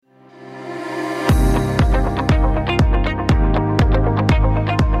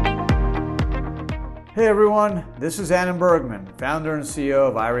everyone, this is Adam Bergman, founder and CEO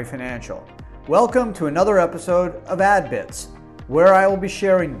of IRA Financial. Welcome to another episode of AdBits, where I will be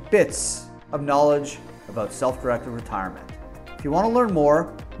sharing bits of knowledge about self-directed retirement. If you want to learn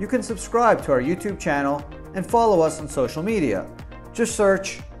more, you can subscribe to our YouTube channel and follow us on social media. Just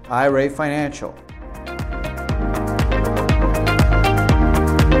search IRA Financial.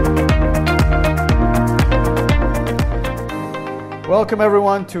 Welcome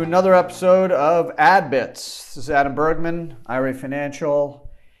everyone to another episode of AdBits. This is Adam Bergman, IRA Financial.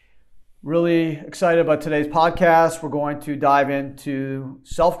 Really excited about today's podcast. We're going to dive into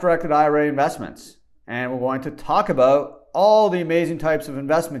self-directed IRA investments, and we're going to talk about all the amazing types of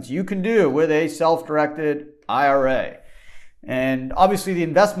investments you can do with a self-directed IRA. And obviously the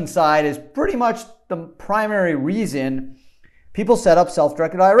investment side is pretty much the primary reason people set up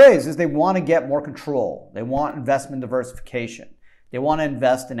self-directed IRAs is they want to get more control. They want investment diversification. They want to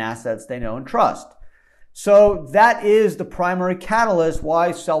invest in assets they know and trust. So that is the primary catalyst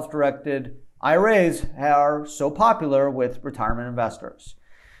why self-directed IRAs are so popular with retirement investors.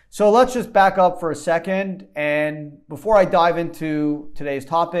 So let's just back up for a second. And before I dive into today's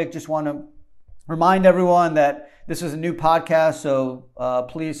topic, just want to remind everyone that this is a new podcast. So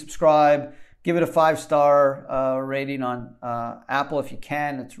please subscribe, give it a 5-star rating on Apple if you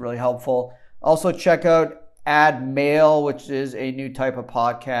can. It's really helpful. Also check out Ad Mail, which is a new type of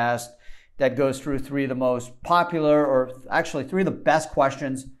podcast that goes through three of the most popular, or actually three of the best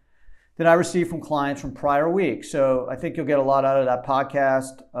questions that I received from clients from prior weeks. So I think you'll get a lot out of that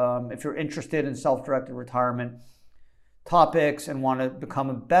podcast. If you're interested in self-directed retirement topics and want to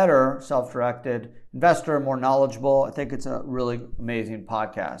become a better self-directed investor, more knowledgeable, I think it's a really amazing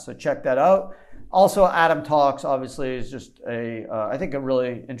podcast. So check that out. Also, Adam Talks, obviously, is just I think a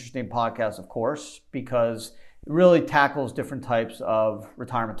really interesting podcast, of course, because it really tackles different types of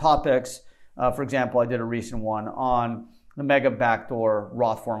retirement topics. For example, I did a recent one on the mega backdoor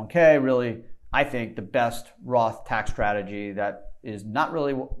Roth 401k, really, I think, the best Roth tax strategy that is not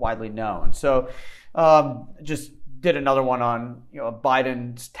really widely known. So just did another one on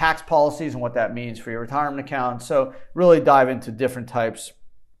Biden's tax policies and what that means for your retirement account. So really dive into different types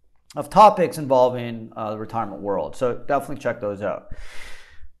of topics involving the retirement world. So definitely check those out.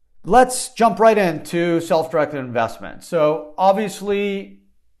 Let's jump right into self-directed investment. So obviously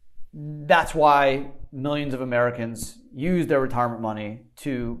that's why millions of Americans use their retirement money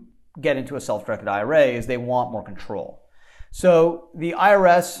to get into a self-directed IRA, is they want more control. So the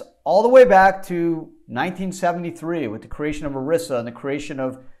IRS, all the way back to 1973 with the creation of ERISA and the creation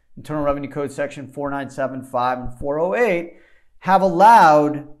of Internal Revenue Code section 4975 and 408, have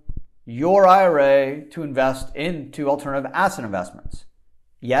allowed your IRA to invest into alternative asset investments.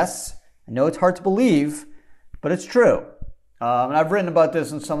 Yes, I know it's hard to believe, but it's true. And I've written about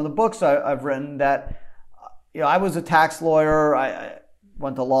this in some of the books I've written that, I was a tax lawyer. I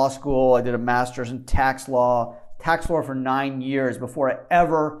went to law school. I did a master's in tax law for 9 years before I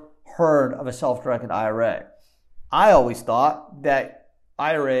ever heard of a self-directed IRA. I always thought that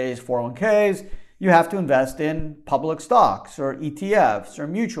IRAs, 401ks, you have to invest in public stocks or ETFs or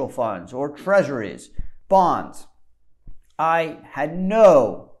mutual funds or treasuries, bonds. I had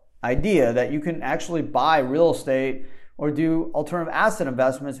no idea that you can actually buy real estate or do alternative asset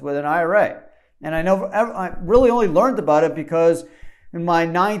investments with an IRA. And I really only learned about it because in my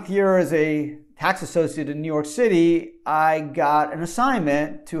 9th year as a tax associate in New York City, I got an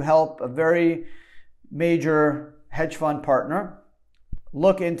assignment to help a very major hedge fund partner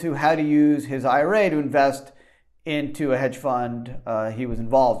look into how to use his IRA to invest into a hedge fund he was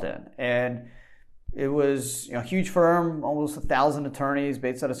involved in. And it was a huge firm, almost 1,000 attorneys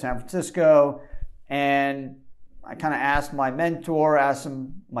based out of San Francisco. And I kind of asked my mentor, asked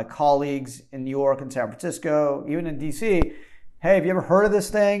my colleagues in New York and San Francisco, even in DC, hey, have you ever heard of this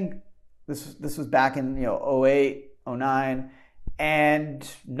thing? This was back in 08, 09. And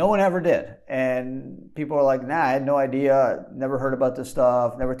no one ever did. And people are like, nah, I had no idea. Never heard about this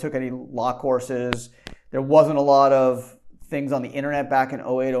stuff. Never took any law courses. There wasn't a lot of things on the internet back in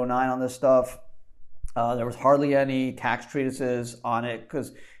 08, 09 on this stuff. There was hardly any tax treatises on it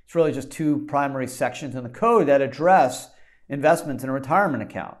because it's really just two primary sections in the code that address investments in a retirement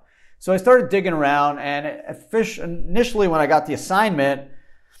account. So I started digging around, and initially when I got the assignment,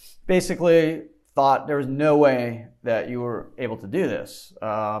 basically thought there was no way that you were able to do this.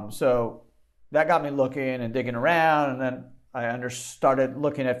 So that got me looking and digging around, and then I started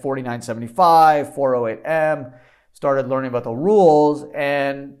looking at 4975, 408M, started learning about the rules,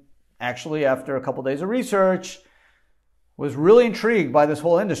 and actually after a couple days of research, was really intrigued by this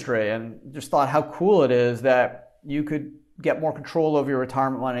whole industry and just thought how cool it is that you could get more control over your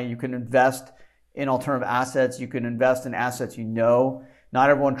retirement money. You can invest in alternative assets. You can invest in assets you know. Not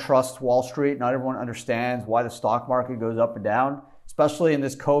everyone trusts Wall Street. Not everyone understands why the stock market goes up and down, especially in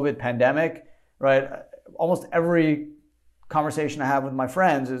this COVID pandemic, right? Almost every conversation I have with my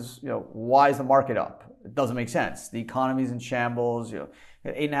friends is, why is the market up? It doesn't make sense. The economy's in shambles,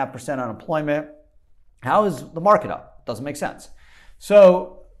 8.5% unemployment. How is the market up? It doesn't make sense.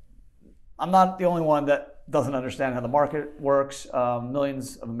 So I'm not the only one that doesn't understand how the market works.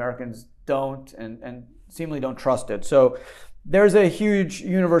 Millions of Americans don't and seemingly don't trust it. So there's a huge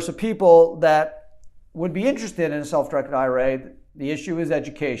universe of people that would be interested in a self-directed IRA. The issue is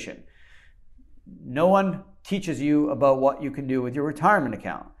education. No one teaches you about what you can do with your retirement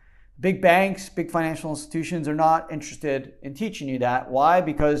account. Big banks, big financial institutions are not interested in teaching you that. Why?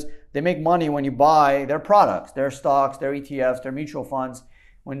 Because they make money when you buy their products, their stocks, their ETFs, their mutual funds,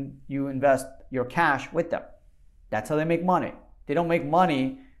 when you invest your cash with them. That's how they make money. They don't make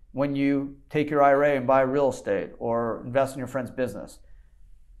money when you take your IRA and buy real estate or invest in your friend's business.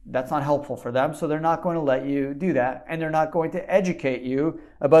 That's not helpful for them, so they're not going to let you do that, and they're not going to educate you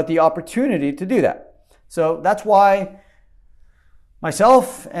about the opportunity to do that. So that's why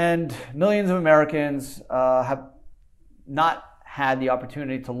myself and millions of Americans have not had the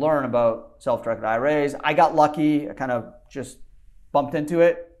opportunity to learn about self-directed IRAs. I got lucky. I kind of just bumped into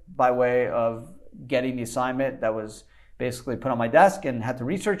it by way of getting the assignment that was basically put on my desk and had to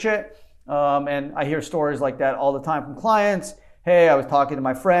research it. And I hear stories like that all the time from clients. Hey, I was talking to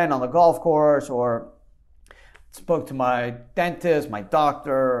my friend on the golf course, or spoke to my dentist, my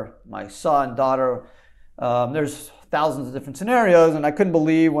doctor, my son, daughter. There's thousands of different scenarios, and I couldn't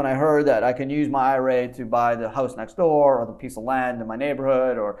believe when I heard that I can use my IRA to buy the house next door or the piece of land in my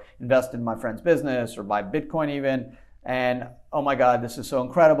neighborhood or invest in my friend's business or buy Bitcoin even. And oh my God, this is so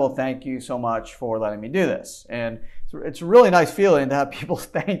incredible. Thank you so much for letting me do this. And it's a really nice feeling to have people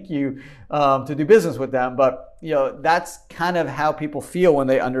thank you to do business with them. But that's kind of how people feel when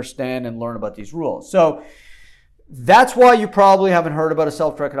they understand and learn about these rules. So that's why you probably haven't heard about a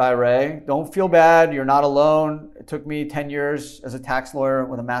self-directed IRA. Don't feel bad. You're not alone. It took me 10 years as a tax lawyer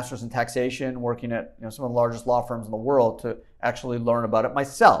with a master's in taxation, working at some of the largest law firms in the world, to actually learn about it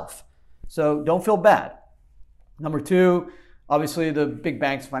myself. So don't feel bad. Number two, obviously the big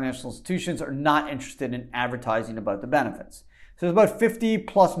banks, financial institutions are not interested in advertising about the benefits. So there's about 50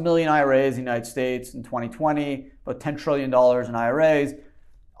 plus million IRAs in the United States in 2020, about $10 trillion in IRAs.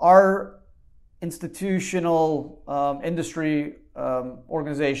 Our institutional industry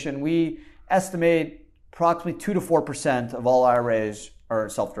organization, we estimate approximately 2 to 4% of all IRAs are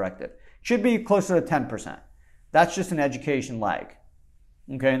self-directed. Should be closer to 10%. That's just an education lag.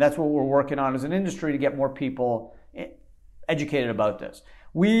 Okay, and that's what we're working on as an industry to get more people educated about this.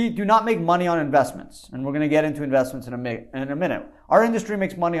 We do not make money on investments, and we're going to get into investments in a minute. Our industry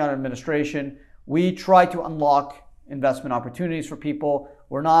makes money on administration. We try to unlock investment opportunities for people.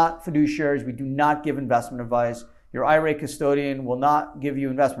 We're not fiduciaries. We do not give investment advice. Your IRA custodian will not give you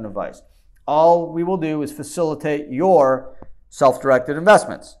investment advice. All we will do is facilitate your self-directed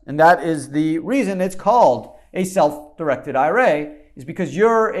investments. And that is the reason it's called a self-directed IRA, is because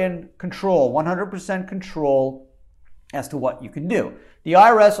you're in control, 100% control as to what you can do. The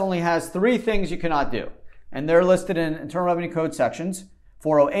IRS only has 3 things you cannot do, and they're listed in Internal Revenue Code sections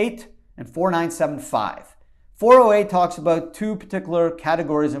 408 and 4975. 408 talks about 2 particular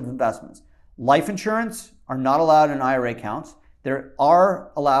categories of investments. Life insurance are not allowed in IRA accounts. They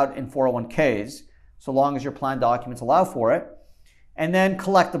are allowed in 401ks, so long as your plan documents allow for it. And then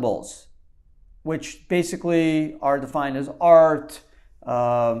collectibles, which basically are defined as art,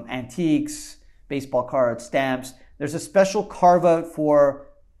 antiques, baseball cards, stamps. There's a special carve-out for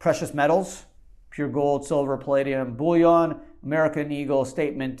precious metals, pure gold, silver, palladium, bullion, American Eagle,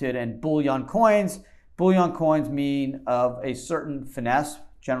 state minted, and bullion coins. Bullion coins mean of a certain finesse,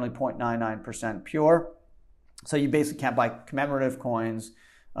 generally 0.99% pure. So you basically can't buy commemorative coins,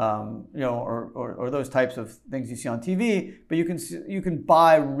 or those types of things you see on TV, but you can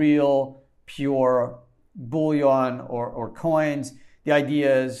buy real, pure bullion or coins. The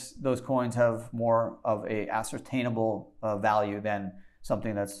idea is those coins have more of a ascertainable value than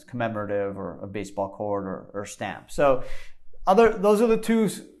something that's commemorative or a baseball card or stamp. So those are the 2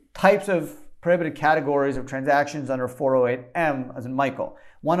 types of prohibited categories of transactions under 408M, as in Michael.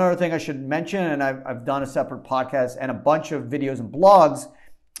 One other thing I should mention, and I've done a separate podcast and a bunch of videos and blogs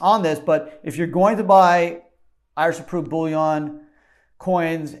on this, but if you're going to buy IRS-approved bullion,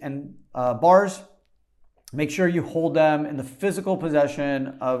 coins, and bars, make sure you hold them in the physical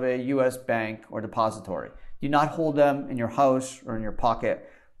possession of a U.S. bank or depository. Do not hold them in your house or in your pocket.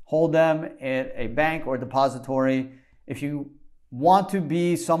 Hold them at a bank or depository. If you want to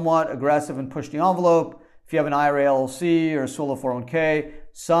be somewhat aggressive and push the envelope, if you have an IRA LLC or a solo 401k,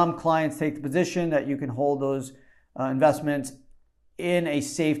 some clients take the position that you can hold those investments in a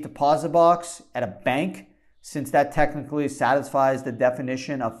safe deposit box at a bank, since that technically satisfies the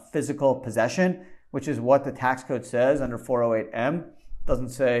definition of physical possession, which is what the tax code says under 408M. It doesn't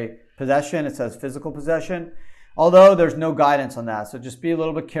say possession, it says physical possession. Although there's no guidance on that, so just be a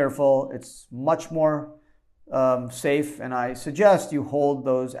little bit careful. It's much more safe, and I suggest you hold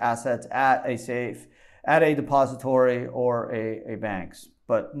those assets at a safe, at a depository or a bank's.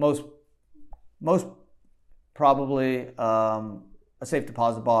 But most probably a safe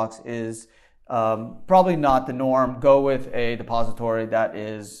deposit box is probably not the norm. Go with a depository. That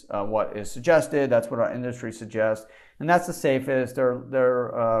is what is suggested. That's what our industry suggests, and that's the safest.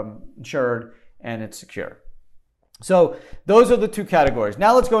 They're insured and it's secure. So those are the two categories.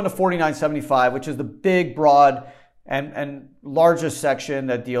 Now let's go into 4975, which is the big, broad, and largest section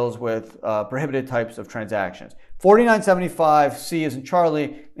that deals with prohibited types of transactions. 4975C is in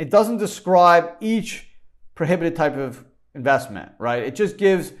Charlie. It doesn't describe each prohibited type of investment, right? It just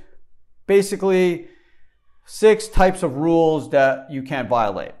gives basically 6 types of rules that you can't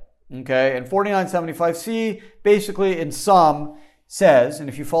violate, okay? And 4975C basically in sum says, and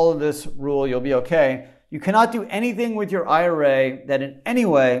if you follow this rule, you'll be okay, you cannot do anything with your IRA that in any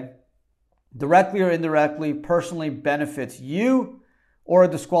way, directly or indirectly, personally benefits you or a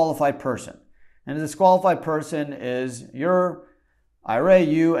disqualified person. And a disqualified person is your IRA,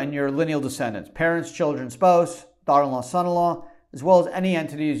 you and your lineal descendants, parents, children, spouse, daughter-in-law, son-in-law, as well as any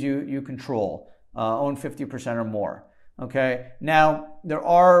entities you control, own 50% or more. Okay. Now, there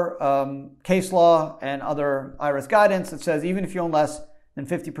are case law and other IRS guidance that says even if you own less than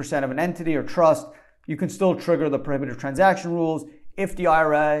 50% of an entity or trust, you can still trigger the prohibited transaction rules if the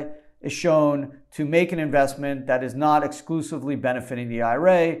IRA is shown to make an investment that is not exclusively benefiting the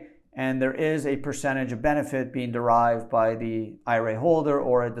IRA, and there is a percentage of benefit being derived by the IRA holder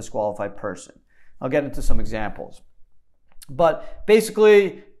or a disqualified person. I'll get into some examples. But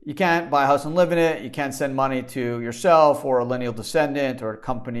basically, you can't buy a house and live in it. You can't send money to yourself or a lineal descendant or a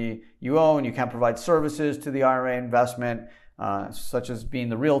company you own. You can't provide services to the IRA investment, such as being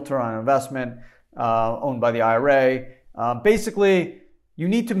the realtor on an investment owned by the IRA. Basically, you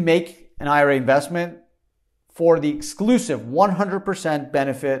need to make an IRA investment for the exclusive 100%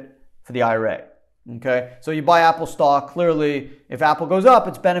 benefit for the IRA. Okay, so you buy Apple stock. Clearly, if Apple goes up,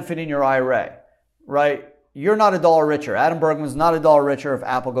 it's benefiting your IRA, right? You're not a dollar richer. Adam Bergman's not a dollar richer if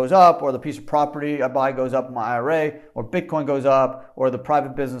Apple goes up, or the piece of property I buy goes up in my IRA, or Bitcoin goes up, or the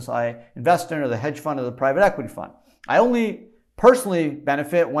private business I invest in, or the hedge fund, or the private equity fund. I only personally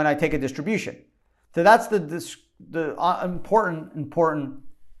benefit when I take a distribution. So that's the important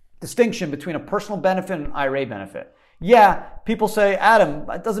distinction between a personal benefit and an IRA benefit. Yeah, people say, Adam,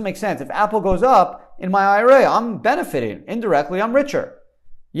 it doesn't make sense. If Apple goes up in my IRA, I'm benefiting. Indirectly, I'm richer.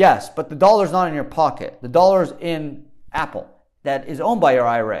 Yes, but the dollar's not in your pocket. The dollar's in Apple that is owned by your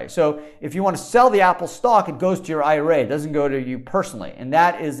IRA. So if you want to sell the Apple stock, it goes to your IRA. It doesn't go to you personally. And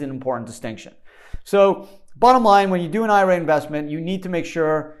that is an important distinction. So bottom line, when you do an IRA investment, you need to make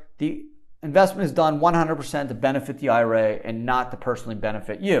sure the investment is done 100% to benefit the IRA and not to personally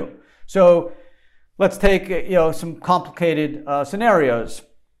benefit you. So let's take some complicated scenarios.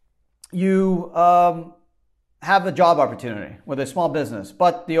 You have a job opportunity with a small business,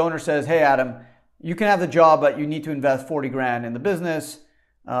 but the owner says, hey, Adam, you can have the job, but you need to invest 40 grand in the business.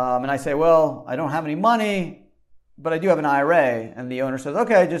 And I say, well, I don't have any money, but I do have an IRA. And the owner says,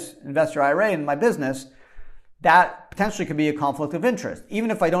 okay, just invest your IRA in my business. That potentially could be a conflict of interest.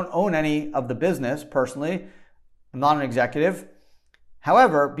 Even if I don't own any of the business personally, I'm not an executive.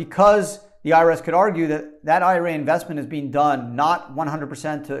 However, because the IRS could argue that that IRA investment is being done not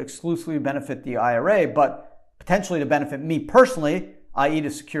 100% to exclusively benefit the IRA, but potentially to benefit me personally, i.e. to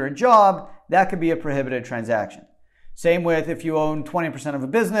secure a job, that could be a prohibited transaction. Same with if you own 20% of a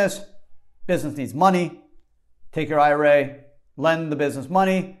business needs money, take your IRA, lend the business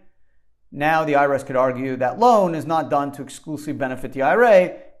money. Now the IRS could argue that loan is not done to exclusively benefit the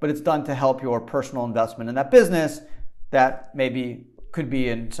IRA, but it's done to help your personal investment in that business that maybe could be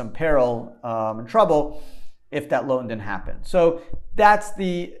in some peril and trouble if that loan didn't happen. So that's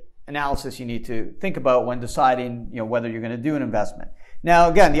the analysis you need to think about when deciding whether you're going to do an investment. Now,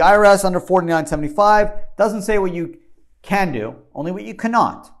 again, the IRS under 4975 doesn't say what you can do, only what you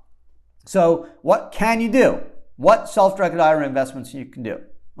cannot. So what can you do? What self-directed IRA investments you can do?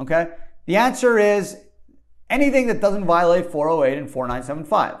 Okay? The answer is anything that doesn't violate 408 and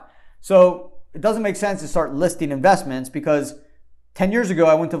 4975. So it doesn't make sense to start listing investments because 10 years ago,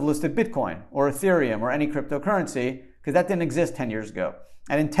 I wouldn't have listed Bitcoin or Ethereum or any cryptocurrency. because that didn't exist 10 years ago.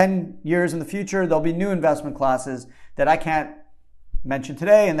 And in 10 years in the future, there'll be new investment classes that I can't mention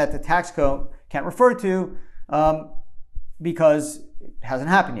today and that the tax code can't refer to because it hasn't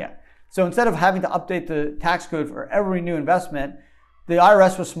happened yet. So instead of having to update the tax code for every new investment, the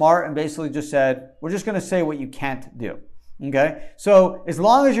IRS was smart and basically just said, we're just going to say what you can't do. Okay? So as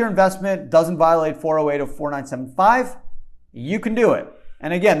long as your investment doesn't violate 408 or 4975, you can do it.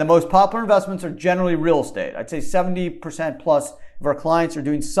 And again, the most popular investments are generally real estate. I'd say 70% plus of our clients are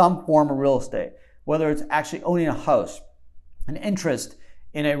doing some form of real estate, whether it's actually owning a house, an interest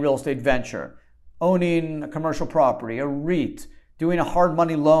in a real estate venture, owning a commercial property, a REIT, doing a hard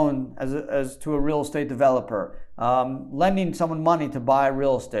money loan as to a real estate developer, lending someone money to buy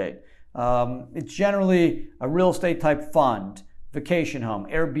real estate. It's generally a real estate type fund, vacation home,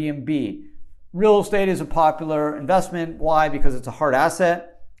 Airbnb. Real estate is a popular investment. Why? Because it's a hard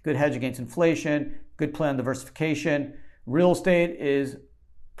asset, good hedge against inflation, good plan diversification. Real estate is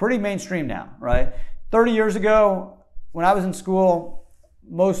pretty mainstream now, right? 30 years ago, when I was in school,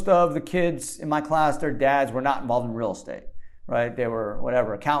 most of the kids in my class, their dads were not involved in real estate, right? They were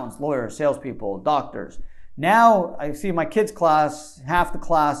whatever, accountants, lawyers, salespeople, doctors. Now I see in my kids' class, half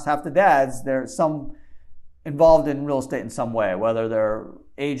the dads, there's some involved in real estate in some way, whether they're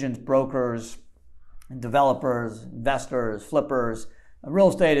agents, brokers, developers, investors, flippers. Real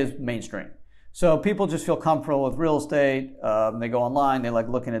estate is mainstream. So people just feel comfortable with real estate. They go online, they like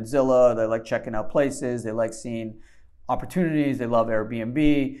looking at Zillow, they like checking out places, they like seeing opportunities, they love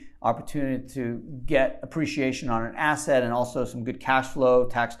Airbnb, opportunity to get appreciation on an asset and also some good cash flow,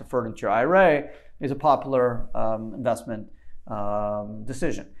 tax deferred into your IRA is a popular investment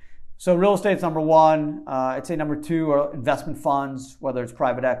decision. So real estate's number one. I'd say number two are investment funds, whether it's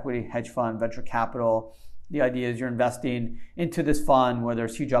private equity, hedge fund, venture capital. The idea is you're investing into this fund where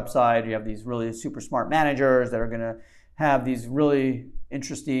there's huge upside. You have these really super smart managers that are going to have these really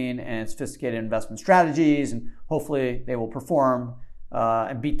interesting and sophisticated investment strategies, and hopefully they will perform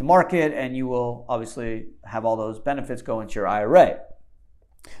and beat the market, and you will obviously have all those benefits go into your IRA.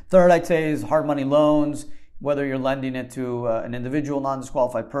 Third, I'd say, is hard money loans, whether you're lending it to an individual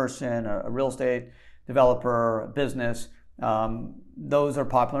non-disqualified person, a real estate developer, a business. Those are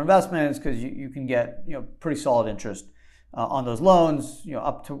popular investments because you can get pretty solid interest on those loans,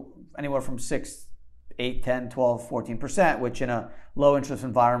 up to anywhere from 6, 8, 10, 12, 14%, which in a low interest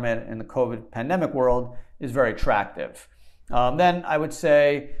environment in the COVID pandemic world is very attractive. Then I would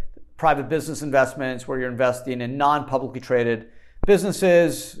say private business investments where you're investing in non-publicly traded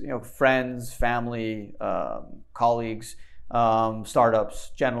businesses, friends, family, colleagues,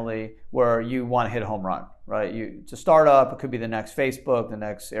 startups generally, where you want to hit a home run, right? It's a startup, it could be the next Facebook, the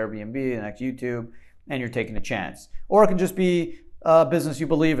next Airbnb, the next YouTube, and you're taking a chance. Or it can just be a business you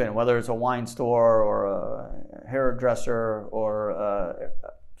believe in, whether it's a wine store or a hairdresser or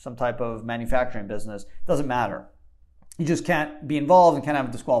some type of manufacturing business. It doesn't matter. You just can't be involved and can't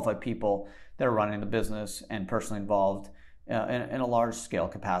have disqualified people that are running the business and personally involved in a large scale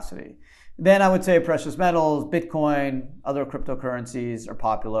capacity. Then I would say precious metals, Bitcoin, other cryptocurrencies are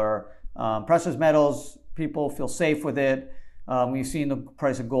popular. Precious metals, people feel safe with it. We've seen the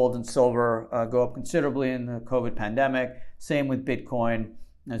price of gold and silver go up considerably in the COVID pandemic. Same with Bitcoin.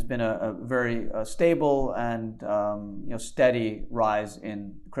 There's been a very stable and steady rise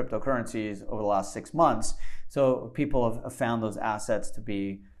in cryptocurrencies over the last 6 months. So people have found those assets to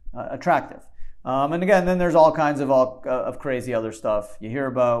be attractive. And again, then there's all kinds of crazy other stuff you hear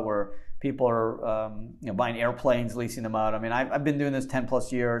about where people are buying airplanes, leasing them out. I mean, I've been doing this 10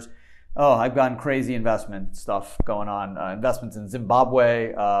 plus years. Oh, I've gotten crazy investment stuff going on. Investments in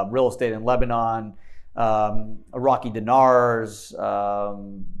Zimbabwe, real estate in Lebanon, Iraqi dinars.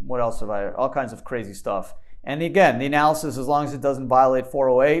 What else have I? All kinds of crazy stuff. And again, the analysis, as long as it doesn't violate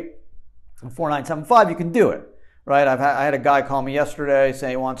 408 and 4975, you can do it. Right? I had a guy call me yesterday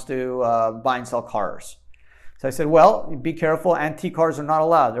saying he wants to buy and sell cars. So I said, well, be careful. Antique cars are not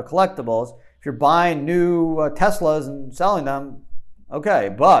allowed. They're collectibles. If you're buying new Teslas and selling them, okay.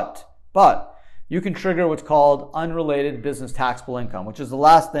 But you can trigger what's called unrelated business taxable income, which is the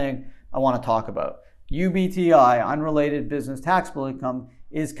last thing I want to talk about. UBTI, unrelated business taxable income,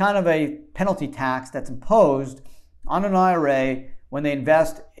 is kind of a penalty tax that's imposed on an IRA when they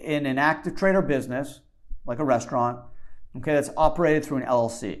invest in an active trade or business, like a restaurant, okay, that's operated through an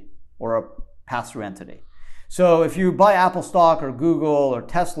LLC or a pass-through entity. So if you buy Apple stock or Google or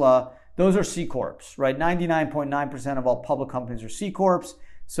Tesla, those are C Corps, right? 99.9% of all public companies are C Corps.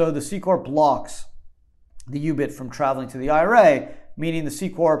 So the C Corp blocks the UBIT from traveling to the IRA, meaning the C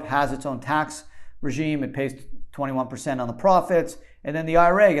Corp has its own tax regime. It pays 21% on the profits, and then the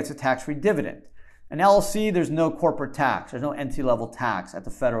IRA gets a tax-free dividend. An LLC, there's no corporate tax. There's no entity level tax at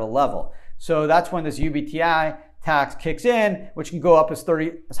the federal level. So that's when this UBTI tax kicks in, which can go up as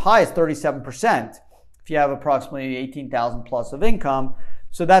high as 37% if you have approximately 18,000 plus of income.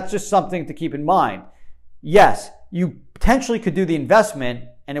 So that's just something to keep in mind. Yes, you potentially could do the investment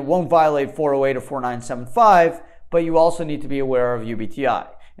and it won't violate 408 or 4975, but you also need to be aware of UBTI.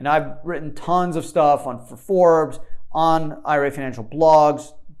 And I've written tons of stuff for Forbes, on IRA Financial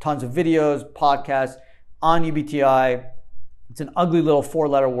blogs, tons of videos, podcasts on UBTI. It's an ugly little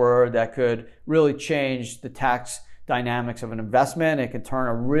 4-letter word that could really change the tax dynamics of an investment. It could turn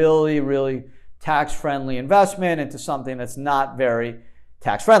a really, really tax-friendly investment into something that's not very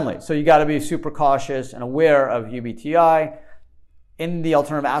tax-friendly. So you got to be super cautious and aware of UBTI. In the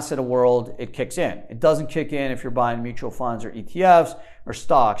alternative asset world, it kicks in. It doesn't kick in if you're buying mutual funds or ETFs or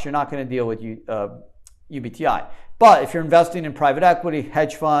stocks. You're not going to deal with UBTI. But if you're investing in private equity,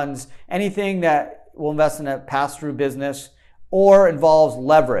 hedge funds, anything that will invest in a pass-through business or involves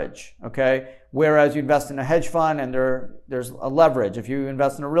leverage, okay? Whereas you invest in a hedge fund and there's a leverage. If you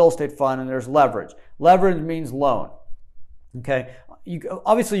invest in a real estate fund and there's leverage. Leverage means loan, okay?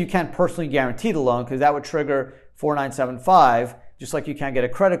 Obviously, you can't personally guarantee the loan because that would trigger 4975, just like you can't get a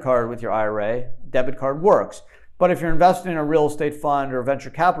credit card with your IRA. Debit card works. But if you're investing in a real estate fund or a venture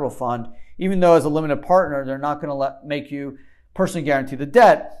capital fund, even though as a limited partner, they're not going to make you personally guarantee the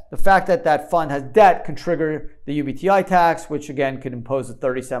debt, the fact that that fund has debt can trigger the UBTI tax, which again could impose a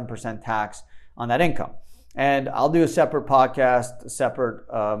 37% tax on that income. And I'll do a separate podcast, a separate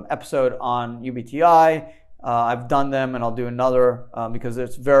episode on UBTI. I've done them and I'll do another because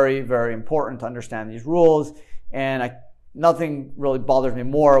it's very, very important to understand these rules. And nothing really bothers me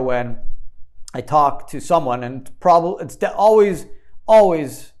more when I talk to someone, and it's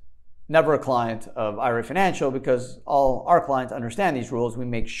always never a client of IRA Financial, because all our clients understand these rules. We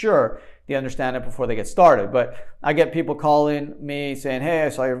make sure they understand it before they get started. But I get people calling me saying, hey, I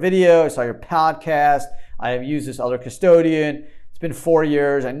saw your video, I saw your podcast, I have used this other custodian. It's been 4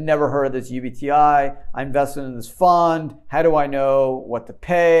 years, I never heard of this UBTI. I invested in this fund. How do I know what to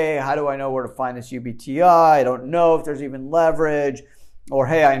pay? How do I know where to find this UBTI? I don't know if there's even leverage. Or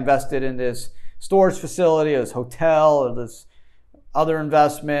hey, I invested in this storage facility, or this hotel, or this other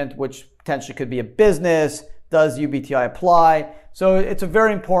investment, which potentially could be a business. Does UBTI apply? So it's a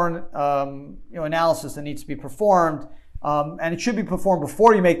very important analysis that needs to be performed, and it should be performed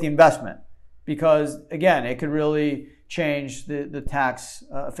before you make the investment, because again, it could really change the tax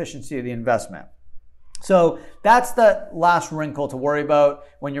efficiency of the investment. So that's the last wrinkle to worry about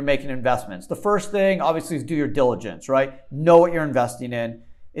when you're making investments. The first thing, obviously, is do your diligence, right? Know what you're investing in.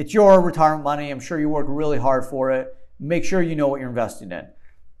 It's your retirement money. I'm sure you work really hard for it. Make sure you know what you're investing in.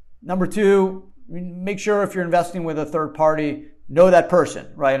 Number two, make sure if you're investing with a third party, know that person,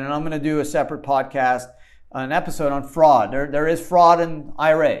 right? And I'm going to do a separate podcast, an episode on fraud. There is fraud in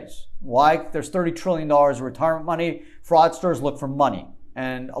IRAs. Why? There's $30 trillion of retirement money. Fraudsters look for money.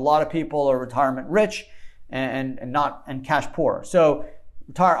 And a lot of people are retirement rich and cash poor. So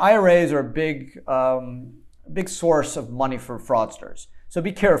IRAs are a big source of money for fraudsters. So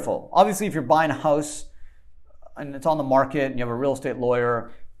be careful. Obviously, if you're buying a house and it's on the market and you have a real estate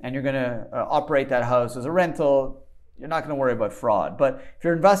lawyer and you're going to operate that house as a rental, you're not going to worry about fraud. But if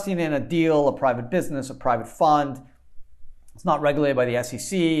you're investing in a deal, a private business, a private fund, it's not regulated by the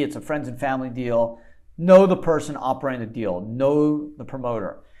SEC, it's a friends and family deal, know the person operating the deal, know the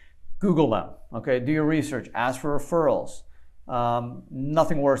promoter. Google them, okay? Do your research, ask for referrals.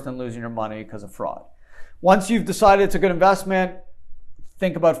 Nothing worse than losing your money because of fraud. Once you've decided it's a good investment,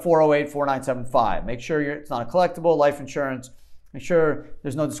 think about 408, 4975. Make sure it's not a collectible, life insurance. Make sure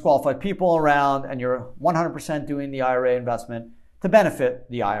there's no disqualified people around and you're 100% doing the IRA investment to benefit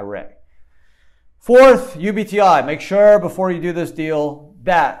the IRA. Fourth, UBTI. Make sure before you do this deal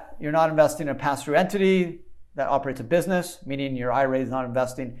that you're not investing in a pass-through entity that operates a business, meaning your IRA is not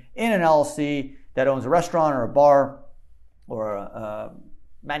investing in an LLC that owns a restaurant or a bar or a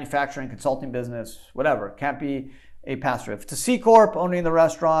manufacturing consulting business, whatever. It can't be a pass-through. If it's a C Corp owning the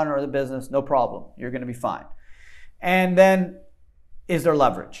restaurant or the business, no problem. You're going to be fine. And then, is there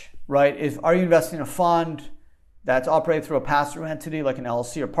leverage, right? Are you investing in a fund that's operated through a pass-through entity like an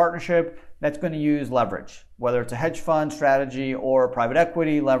LLC or partnership that's going to use leverage, whether it's a hedge fund strategy or private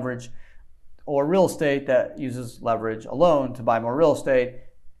equity leverage or real estate that uses leverage alone to buy more real estate?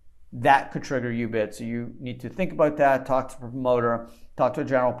 That could trigger UBIT. So you need to think about that, talk to a promoter, talk to a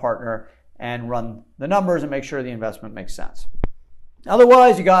general partner, and run the numbers and make sure the investment makes sense.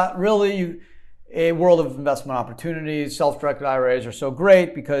 Otherwise, you got really a world of investment opportunities. Self-directed IRAs are so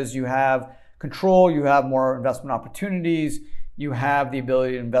great because you have control, you have more investment opportunities, you have the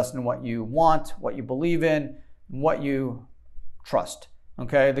ability to invest in what you want, what you believe in, what you trust.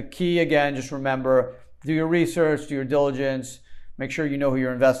 Okay, the key again, just remember, do your research, do your diligence, make sure you know who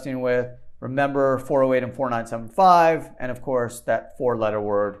you're investing with. Remember 408 and 4975, and of course that 4-letter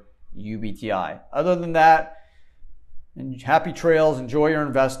word, UBTI. Other than that, happy trails, enjoy your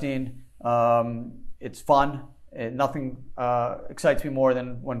investing. It's fun. Nothing excites me more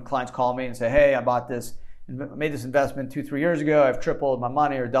than when clients call me and say, hey, I made this investment 2-3 years ago. I've tripled my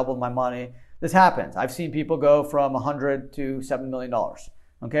money or doubled my money. This happens. I've seen people go from $100 to $7 million.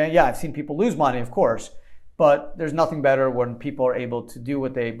 Okay, yeah, I've seen people lose money, of course, but there's nothing better when people are able to do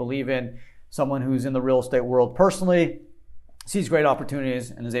what they believe in. Someone who's in the real estate world personally sees great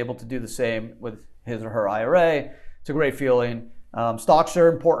opportunities and is able to do the same with his or her IRA. It's a great feeling. Stocks are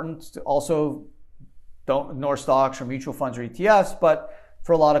important. Also, don't ignore stocks or mutual funds or ETFs, but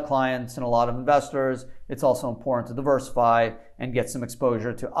for a lot of clients and a lot of investors, it's also important to diversify and get some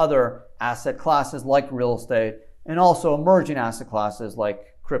exposure to other asset classes like real estate and also emerging asset classes like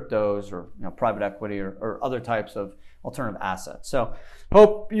cryptos or private equity or other types of alternative assets. So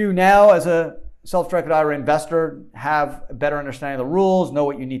hope you now as a self-directed IRA investor have a better understanding of the rules, know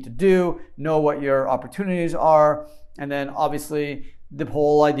what you need to do, know what your opportunities are, and then obviously the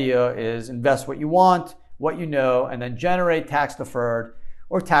whole idea is invest what you want, what you know, and then generate tax-deferred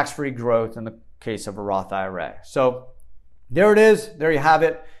or tax-free growth in the case of a Roth IRA. So there it is. There you have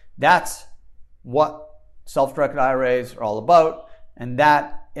it. That's what self-directed IRAs are all about. And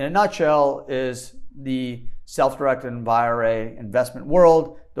that, in a nutshell, is the self-directed IRA investment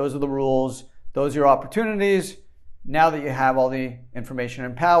world. Those are the rules. Those are your opportunities. Now that you have all the information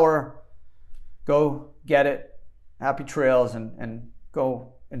and power, go get it. Happy trails and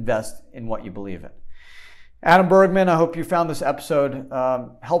go invest in what you believe in. Adam Bergman, I hope you found this episode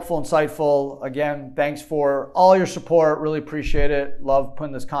helpful, insightful. Again, thanks for all your support. Really appreciate it. Love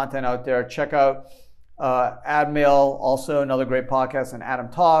putting this content out there. Check out AdMail, also another great podcast, and Adam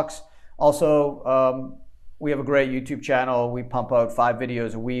Talks. Also, we have a great YouTube channel. We pump out 5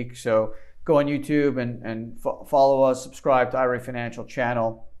 videos a week. So go on YouTube and follow us, subscribe to IRA Financial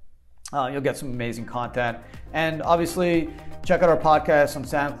channel. You'll get some amazing content. And obviously, check out our podcast on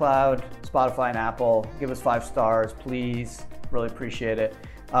SoundCloud, Spotify, and Apple. Give us 5 stars, please. Really appreciate it.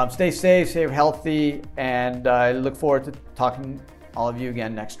 Stay safe, stay healthy, and I look forward to talking to all of you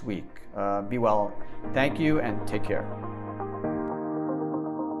again next week. Be well. Thank you, and take care.